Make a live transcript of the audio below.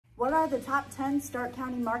What are the top 10 Stark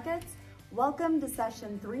County markets? Welcome to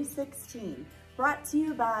session 316, brought to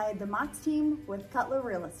you by the Motts Team with Cutler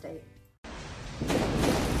Real Estate.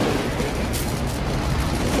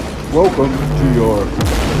 Welcome to your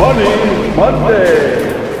Money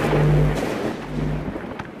Monday.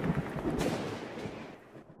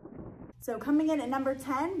 So coming in at number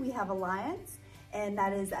 10, we have Alliance, and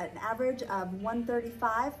that is at an average of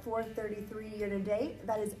 135, 433 year to date.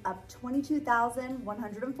 That is up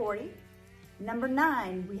 22,140. Number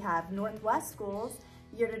 9, we have Northwest Schools.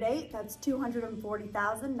 Year to date, that's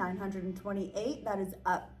 240,928. That is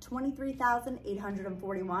up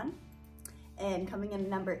 23,841. And coming in at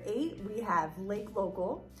number 8, we have Lake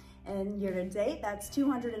Local. And year to date, that's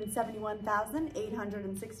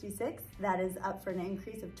 271,866. That is up for an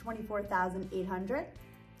increase of 24,800.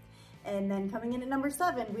 And then coming in at number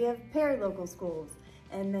 7, we have Perry Local Schools.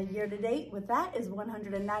 And the year to date with that is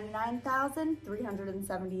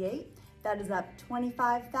 199,378. That is up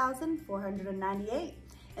 25,498.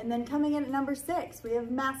 And then coming in at number 6, we have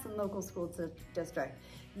Massillon Local School District.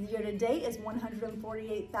 The year to date is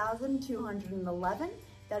 148,211.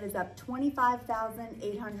 That is up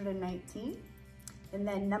 25,819. And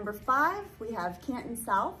then number 5, we have Canton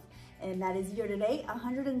South, and that is year to date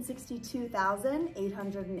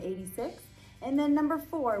 162,886. And then number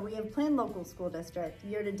 4, we have Plain Local School District.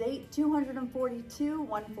 Year to date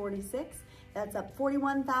 242,146. That's up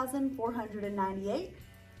 41,498.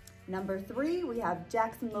 Number 3, we have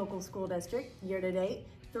Jackson Local School District. Year to date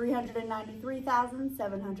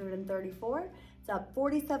 393,734. It's up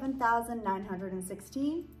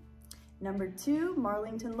 47,916. Number 2,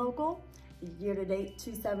 Marlington Local, year-to-date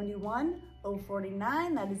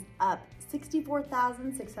 271,049. That is up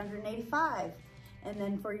 64,685. And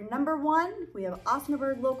then for your number 1, we have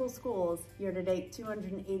Osnaburg Local Schools, year-to-date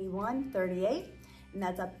 281,038. And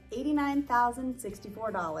that's up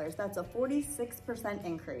 $89,064. That's a 46%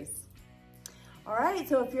 increase. All right,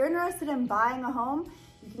 so if you're interested in buying a home,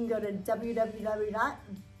 you can go to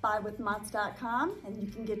www.buywithmotts.com and you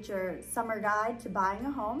can get your summer guide to buying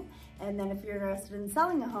a home. And then if you're interested in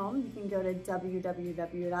selling a home, you can go to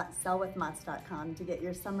www.sellwithmotts.com to get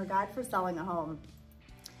your summer guide for selling a home.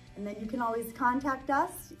 And then you can always contact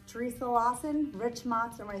us, Teresa Lawson, Rich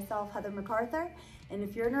Motts, or myself, Heather McArthur. And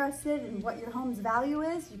if you're interested in what your home's value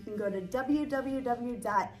is, you can go to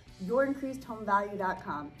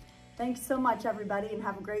www.yourincreasedhomevalue.com. Thanks so much, everybody, and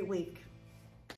have a great week.